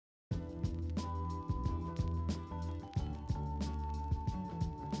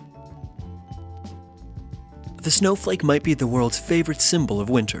The snowflake might be the world's favorite symbol of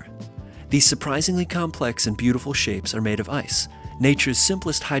winter. These surprisingly complex and beautiful shapes are made of ice, nature's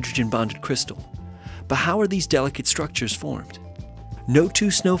simplest hydrogen-bonded crystal. But how are these delicate structures formed? No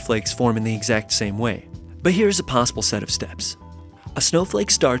two snowflakes form in the exact same way, but here's a possible set of steps. A snowflake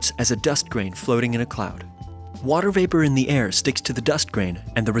starts as a dust grain floating in a cloud. Water vapor in the air sticks to the dust grain,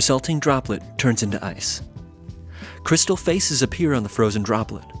 and the resulting droplet turns into ice. Crystal faces appear on the frozen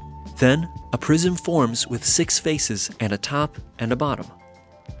droplet. Then, a prism forms with 6 faces and a top and a bottom.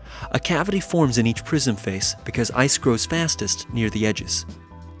 A cavity forms in each prism face because ice grows fastest near the edges.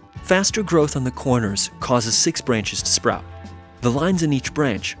 Faster growth on the corners causes 6 branches to sprout. The lines in each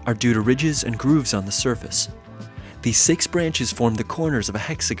branch are due to ridges and grooves on the surface. These 6 branches form the corners of a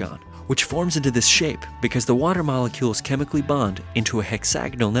hexagon, which forms into this shape because the water molecules chemically bond into a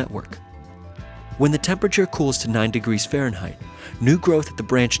hexagonal network. When the temperature cools to 9 degrees Fahrenheit, new growth at the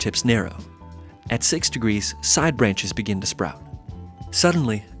branch tips narrow. At 6 degrees, side branches begin to sprout.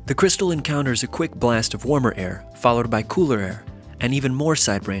 Suddenly, the crystal encounters a quick blast of warmer air, followed by cooler air, and even more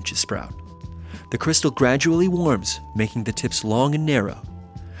side branches sprout. The crystal gradually warms, making the tips long and narrow.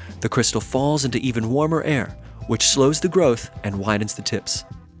 The crystal falls into even warmer air, which slows the growth and widens the tips.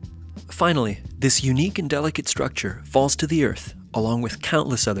 Finally, this unique and delicate structure falls to the earth, along with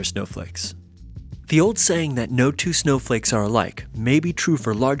countless other snowflakes. The old saying that no two snowflakes are alike may be true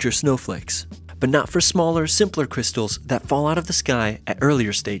for larger snowflakes, but not for smaller, simpler crystals that fall out of the sky at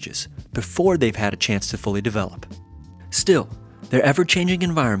earlier stages, before they've had a chance to fully develop. Still, their ever-changing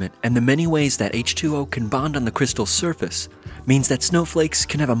environment and the many ways that H2O can bond on the crystal's surface means that snowflakes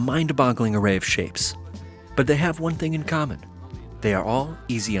can have a mind-boggling array of shapes. But they have one thing in common: they are all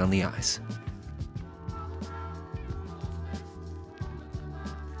easy on the eyes.